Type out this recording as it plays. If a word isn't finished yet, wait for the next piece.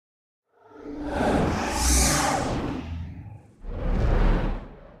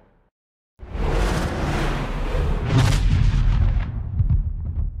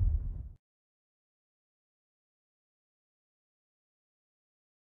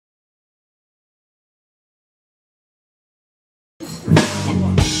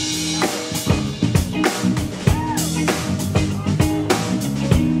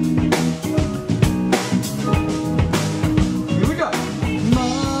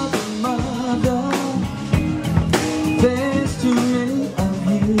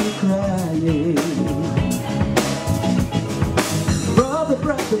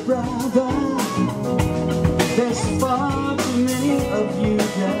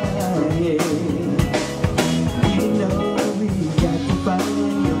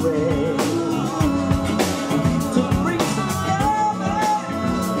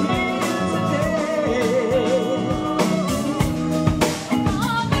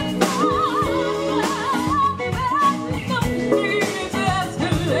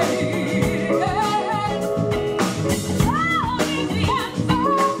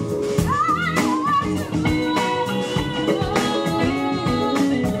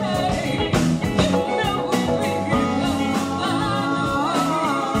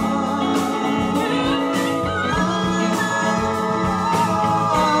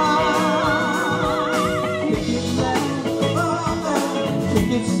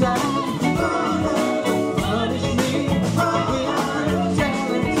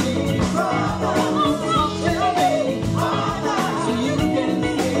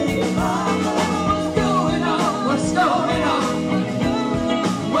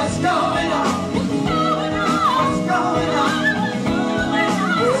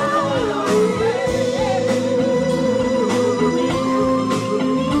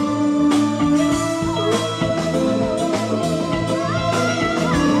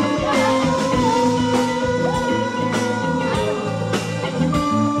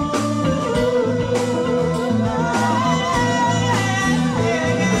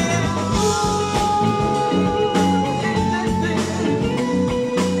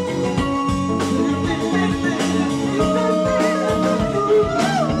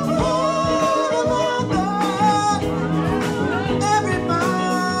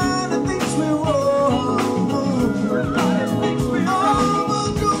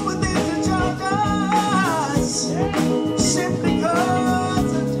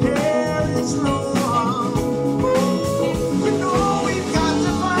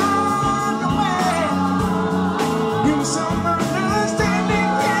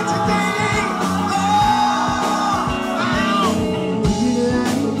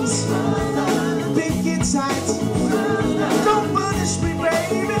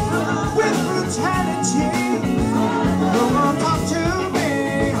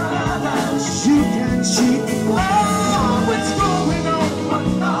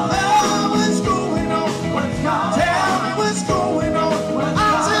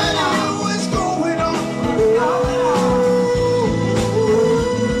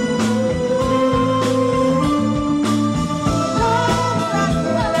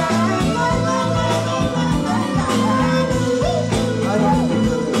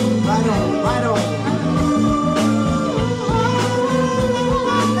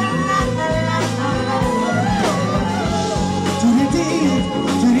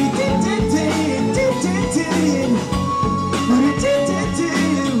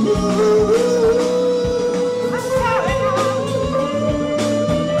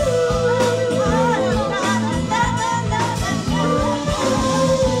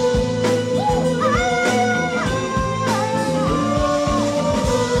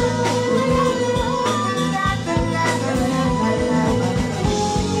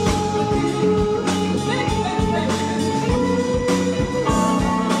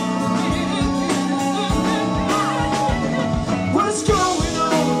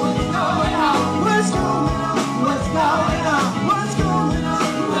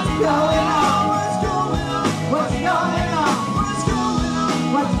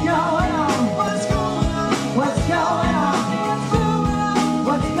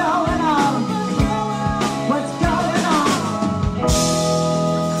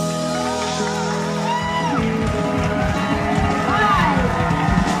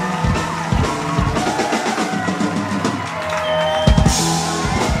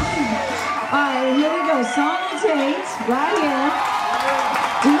Right here,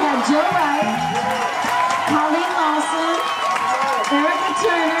 we have Joe Wright, Colleen Lawson, Erica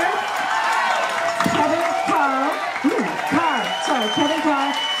Turner, Kevin Carr,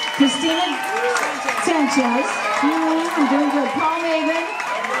 Christina Sanchez, I'm doing good, Paul Maven,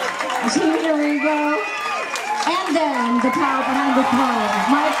 Gina Rigo, and then the power behind the throne,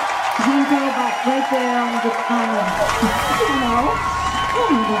 Mike Henko, right there on the, you know. Oh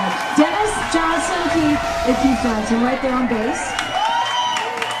my God. Dennis Johnson, Keith Johnson, right there on bass.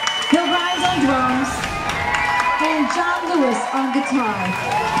 Bill Grimes on drums. And John Lewis on guitar.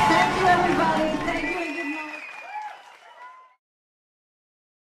 Thank you, everybody.